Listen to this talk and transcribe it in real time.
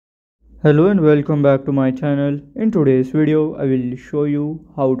Hello and welcome back to my channel. In today's video, I will show you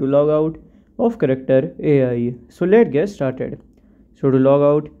how to log out of Character.ai. So let's get started. So to log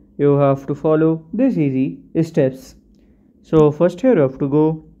out, you have to follow these easy steps. So first here you have to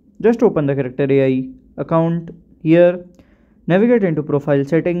go, just open the Character.ai account here, navigate into profile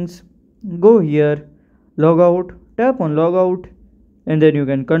settings, go here, log out, tap on logout and then you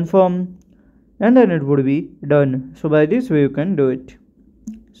can confirm and then it would be done. So by this way you can do it.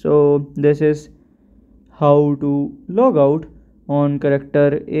 So this is how to log out on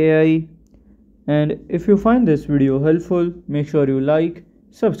Character AI, and if you find this video helpful, make sure you like,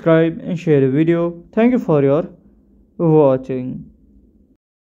 subscribe and share the video. Thank you for your watching.